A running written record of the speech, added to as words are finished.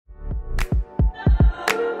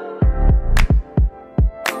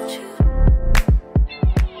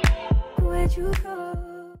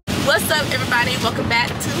up, everybody? Welcome back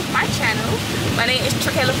to my channel. My name is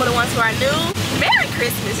Trikayla for the ones who are new. Merry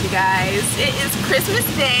Christmas, you guys. It is Christmas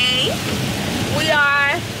Day. We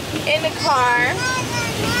are in the car.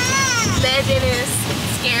 Legend is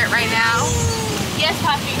scared right now. Yes,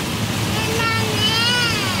 Poppy?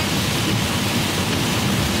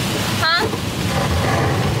 Huh?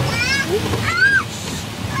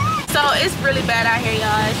 So it's really bad out here,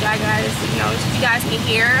 y'all. As y'all guys, you guys can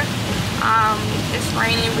hear. It's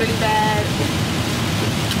raining really bad,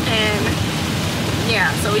 and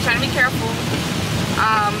yeah, so we're trying to be careful.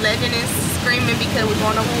 Legend is screaming because we're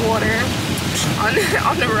going over water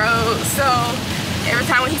on the road. So every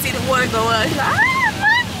time when he sees the water go up, he's like, ah,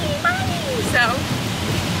 mommy. So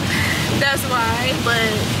that's why.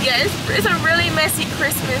 But yeah, it's a really messy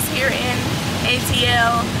Christmas here in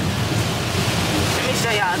ATL. Let me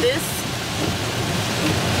show y'all this.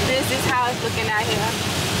 This is how it's looking out here.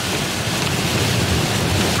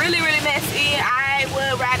 Really messy. I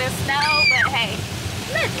would rather snow, but hey,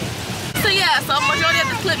 Legend. So yeah, so majority of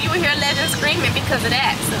the clip you will hear Legend screaming because of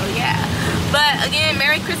that. So yeah, but again,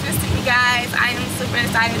 Merry Christmas to you guys. I am super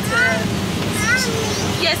excited to.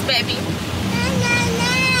 Yes, baby.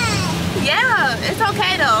 Yeah, it's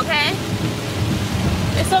okay though. Okay,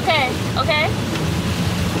 it's okay. Okay.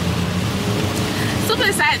 Super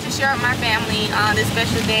excited to share with my family on this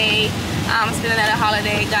special day. Spending another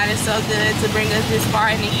holiday. God is so good to bring us this far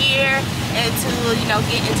in the year and to,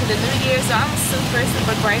 get into the new year. So I'm super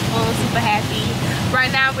grateful, super happy. Right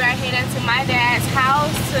now we are heading to my dad's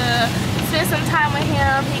house to spend some time with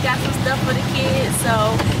him. He got some stuff for the kids.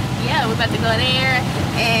 So yeah, we're about to go there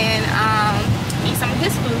and eat some of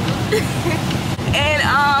his food. And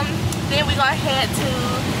then we're gonna head to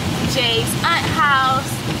Jay's aunt's house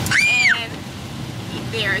and eat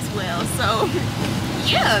there as well. So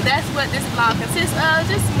yeah, that's what this vlog consists of.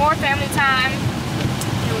 Just more family time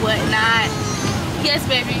and whatnot. Yes,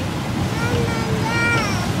 baby.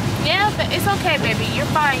 Yeah, but it's okay, baby. You're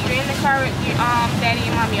fine. You're in the car with your daddy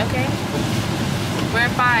and mommy, okay? We're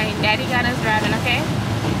fine. Daddy got us driving, okay?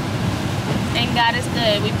 And God is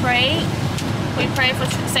good. We prayed. We prayed for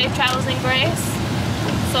safe travels and grace.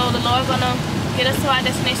 So the Lord's gonna get us to our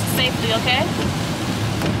destination safely, okay?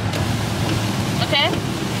 Okay?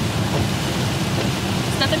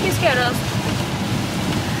 Nothing to be scared of.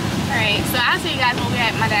 Alright, so I'll see you guys when we're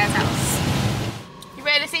at my dad's house. You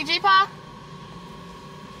ready to see G-Pop?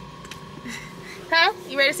 Huh?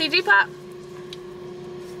 You ready to see G-Pop?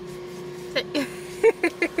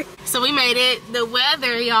 So we made it. The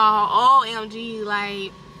weather, y'all, OMG,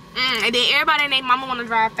 like, and then everybody and their mama want to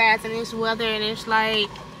drive fast in this weather, and it's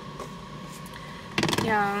like,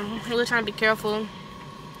 yeah, we're trying to be careful.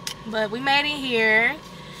 But we made it here.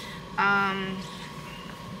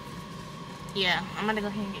 Yeah, I'm gonna go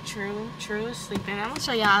ahead and get True is sleeping. I'm gonna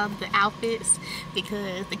show y'all the outfits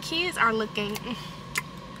because the kids are looking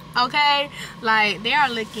okay, like they are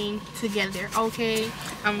looking together. Okay,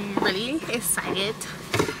 I'm really excited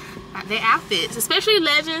about their outfits, especially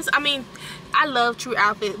Legends. I mean, I love True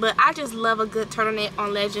outfit, but I just love a good turtleneck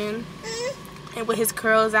on Legend, and with his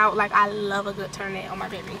curls out, like I love a good turtleneck on my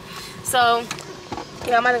baby. So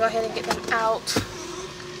yeah, I'm gonna go ahead and get them out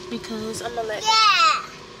because I'm gonna let. Yeah.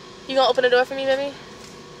 You gonna open the door for me, baby?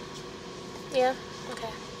 Yeah?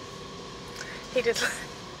 Okay. He just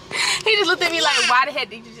looked at me like, why the heck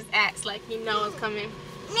did you just ask? Like, you know it's coming.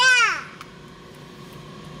 Yeah.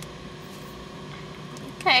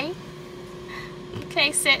 Okay.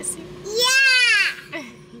 Okay, sexy. Yeah.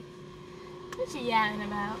 What you yelling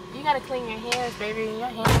about? You gotta clean your hands, baby. Your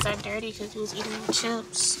hands are dirty because you was eating your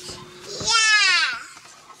chips. Yeah.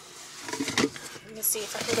 Let me see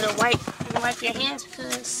if I can get a wipe your hands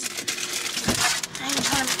because I ain't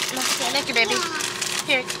trying to get naked, baby.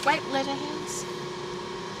 Here, wipe Legend hands.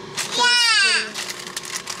 Yeah.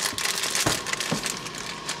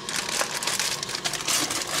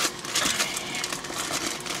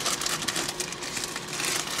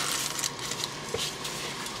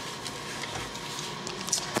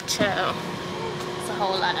 Chill. It's a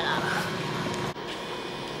whole lot of that.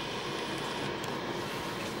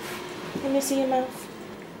 Let me see your mouth.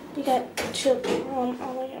 You got chip all in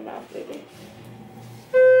your mouth, baby.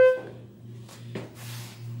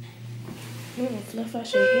 Fluff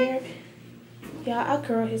out your hair. Yeah, I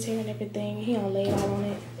curl his hair and everything. He don't lay it all on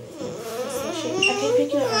it. I can't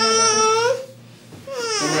pick you up right now,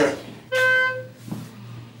 baby. Come here.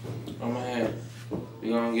 On my head. We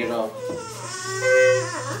gonna get off.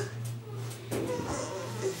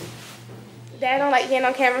 Dad don't like getting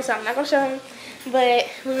on camera, so I'm not gonna show him. But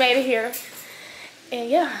we made it here. And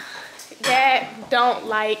yeah, Dad don't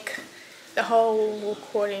like the whole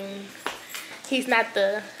recording. He's not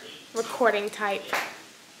the recording type.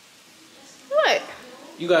 What?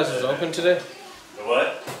 You guys was open today? The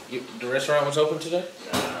what? The restaurant was open today?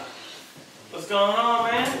 What's going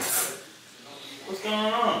on, man? What's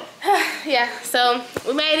going on? Yeah, so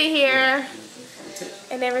we made it here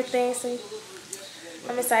and everything. So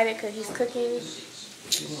I'm excited because he's cooking.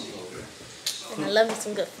 And I love me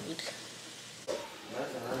some good food.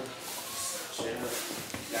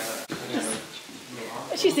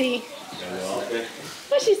 What you see?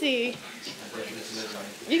 What you see?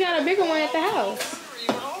 You got a bigger one at the house.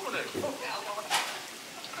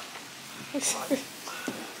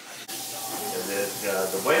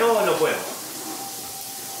 The bueno or no bueno?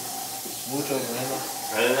 Mucho bueno.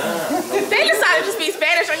 They decided to speak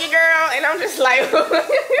Spanish on your girl, and I'm just like,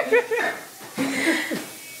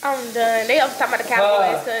 I'm done. They up talking about the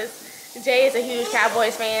Cowboys because Jay is a huge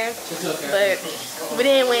Cowboys fan, but we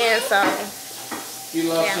didn't win, so. You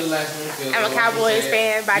lost your last one. I'm a Cowboys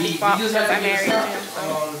fan by default because I married him.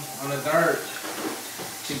 On the third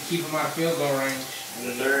to keep him out of field goal range.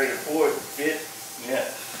 The third, the fourth, fifth, yeah.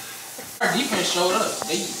 Our defense showed up.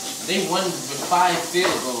 They won with 5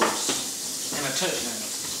 field goals and a touchdown.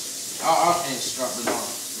 Our offense dropped the ball.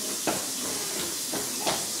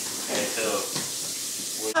 Okay, so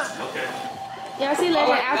okay. Y'all see Legend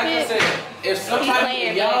Like I outfit? said, if He's somebody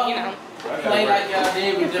playing, y'all you know. play like y'all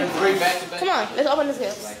did with them 3 back-to-back. Come on, let's open this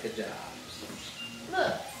gift. Like good job.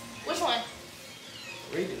 Look, which one?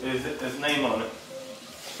 Read it. There's his name on it.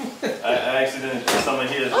 I accidentally put some of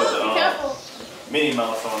his with Oh, careful. Minnie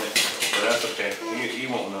Mouse on it, but that's okay. He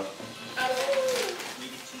won't know.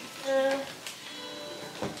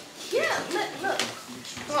 Yeah, look.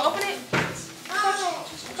 You wanna open it?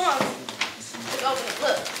 Come on. Let's open it.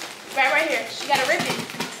 Look, right here. You gotta rip it.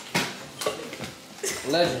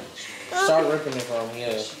 Legend. Start ripping it from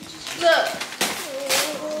here. Look.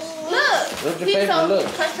 Rip the He's paper, so look.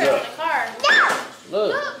 concentrated on the car.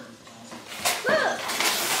 Look. Look.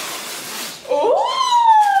 Ooh.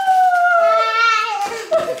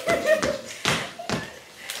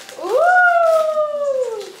 Ooh.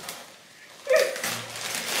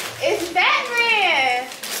 It's Batman.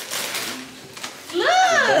 Look.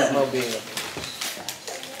 Batmobile.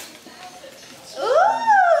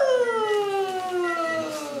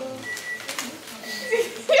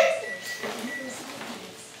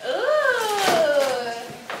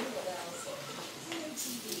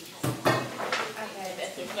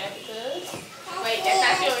 Wait, that's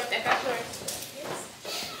not yours.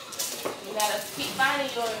 You gotta keep finding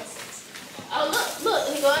yours. Oh, look,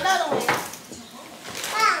 here go another one.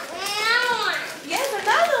 Yes,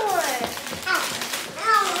 another one.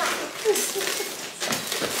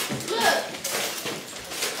 Look.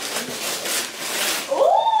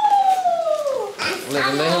 Ooh. Let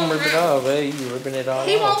him rip it off, babe. You ripping it all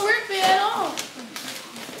He off. won't rip it at all.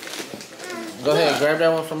 Go ahead, grab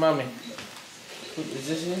that one from mommy. Is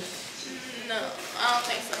this yours? No, I don't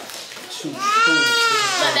think so. Shoot.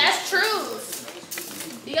 But that's true.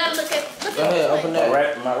 You gotta look at Go ahead, open that.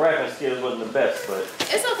 My rapping skills wasn't the best, but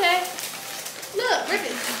It's okay. Look, rip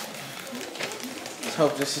it. Let's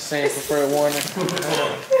hope this is saying preferred warning.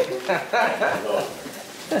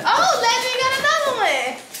 Oh, Legend got another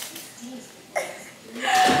one.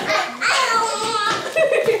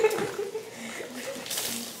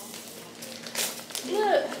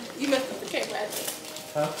 Look, you messed up the camera, I think.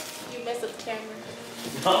 Huh? You messed up the camera.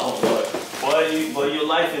 no, boy, your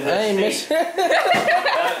life is I at ain't stake. missing.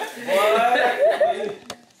 Boy,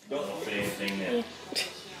 don't say anything now.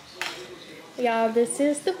 Y'all, this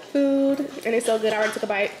is the food, and it's so good. I already took a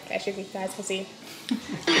bite, as you guys can see.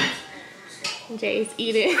 Jay's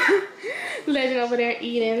eating. Legend over there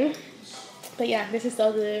eating. But yeah, this is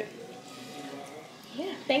so good.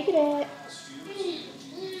 Yeah, thank you, Dad.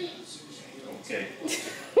 Okay.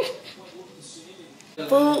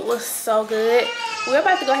 Food was so good. We're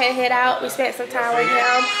about to go ahead and head out. We spent some time with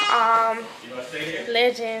him. You want to stay here?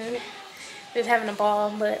 Legend is having a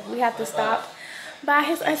ball, but we have to stop by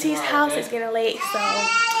his auntie's house. It's getting late, so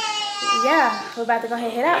yeah, we're about to go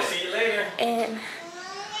ahead and head out. See you later. And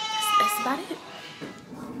that's about it.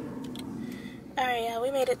 Alright, yeah,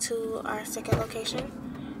 we made it to our second location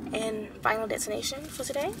and final destination for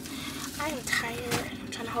today. I am tired. I'm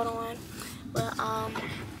trying to hold on. But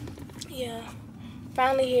yeah,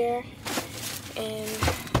 finally here and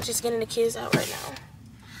just getting the kids out right now.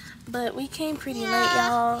 But we came pretty late,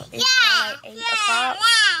 y'all. It's now like 8 o'clock.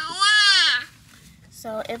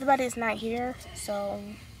 So everybody's not here. So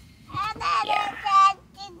yeah.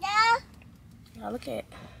 Y'all look at.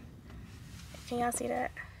 Can y'all see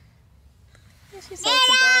that? She's so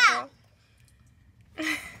adorable.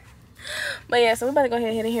 But yeah, so we're about to go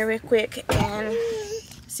ahead and here real quick and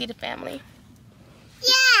see the family.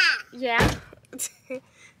 Yeah. Yeah.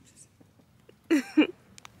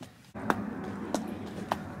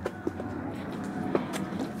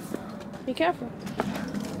 Be careful.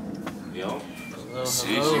 Yo.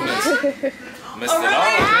 See, Missed it all.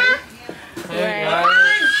 Hey, Right.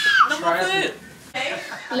 guys. Try it.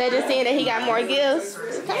 Legend saying that he got more gifts.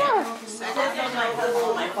 Come on.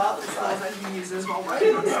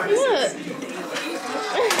 Look.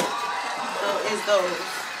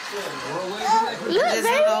 Look,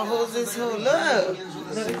 baby. Who's this who? Look.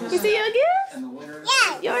 You see your gift?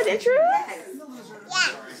 Yeah. Yours, is true? Yeah.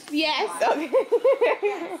 Yes. Okay.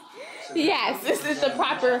 Yes, this is the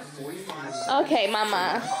proper. Okay,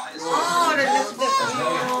 mama. Oh,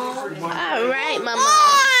 All right, mama.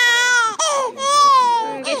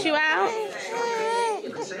 Get you out.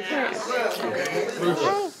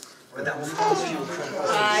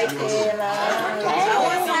 Hi, Kayla.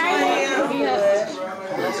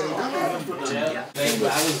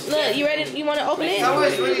 Look, you ready? You want to open it? So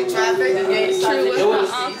it's really traffic. True with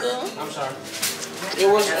my uncle. I'm sorry. It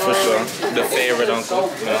was For sure. The favorite uncle.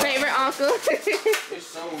 Yeah. Favorite uncle.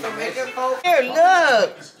 Here,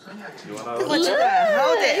 look. Look what you got.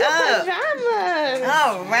 Hold it up. Pajamas.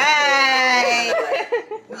 All right.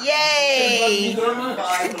 Yay.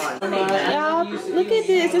 Y'all, look at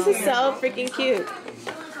this. This is so freaking cute.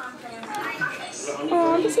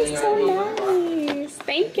 Oh, this is so nice.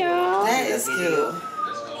 Thank y'all. That is cute.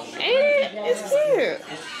 Ain't it? It's cute.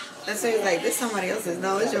 That's why he's like, this somebody else's.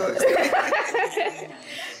 No, it's yours.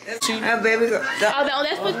 Baby girl. Oh, no,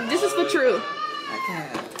 that's for, this is for True. Okay.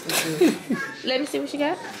 Let me see what you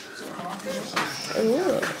got.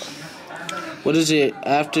 Ooh. What is it?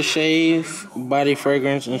 Aftershave, body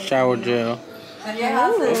fragrance, and shower gel.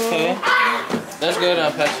 Okay. That's good,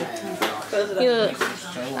 Pastor. Look,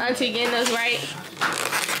 Auntie getting us right.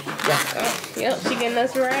 Yep, she getting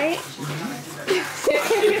us right.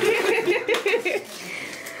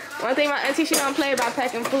 One thing my auntie, she don't play about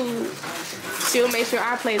packing food. She'll make sure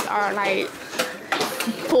our plates are like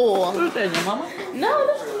full. What's that, your mama? No,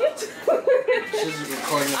 this is YouTube. She's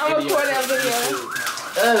recording a I'm video. recording a video.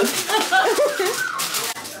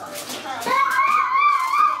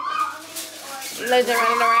 Legend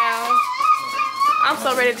running around. I'm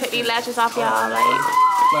so ready to take these lashes off, y'all. Like, I'm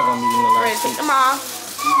not gonna be in the ready to take them off.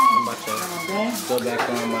 I'm about to go back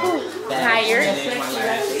on my Tired. Today's my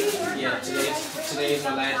last day. Yeah, today's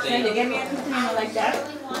my last day. Can you give me a container like that?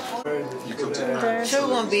 True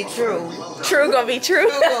gonna be true. True gonna be true.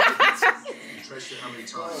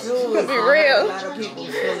 Gonna be real.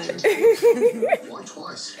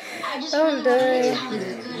 I'm done.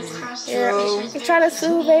 Yeah. You trying to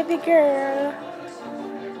soothe baby girl.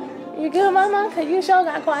 You good, mama? Cause you sure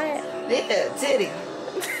got quiet. Yeah, titty. I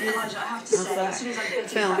have to say, as soon as I put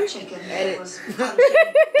Film. that chicken, Edit. it was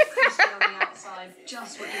crispy on the outside,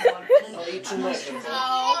 just what you want.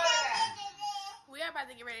 We are about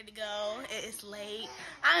to get ready to go. It is late.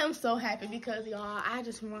 I am so happy because y'all, I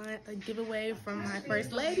just want a giveaway from my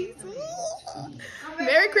first ladies.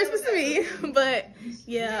 Merry Christmas to me. But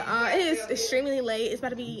yeah, it is extremely late. It's about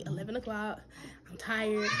to be 11 o'clock. I'm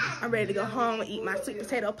tired. I'm ready to go home and eat my sweet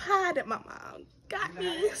potato pie that my mom got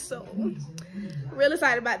me. So real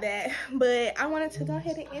excited about that. But I wanted to go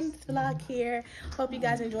ahead and end this vlog here. Hope you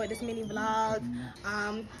guys enjoyed this mini vlog.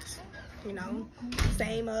 You know,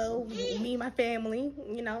 same old me and my family,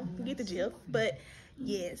 you know, you get the gist. But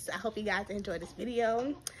yes, I hope you guys enjoyed this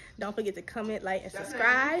video. Don't forget to comment, like, and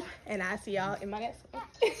subscribe. And I'll see y'all in my next one.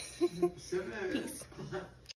 Peace.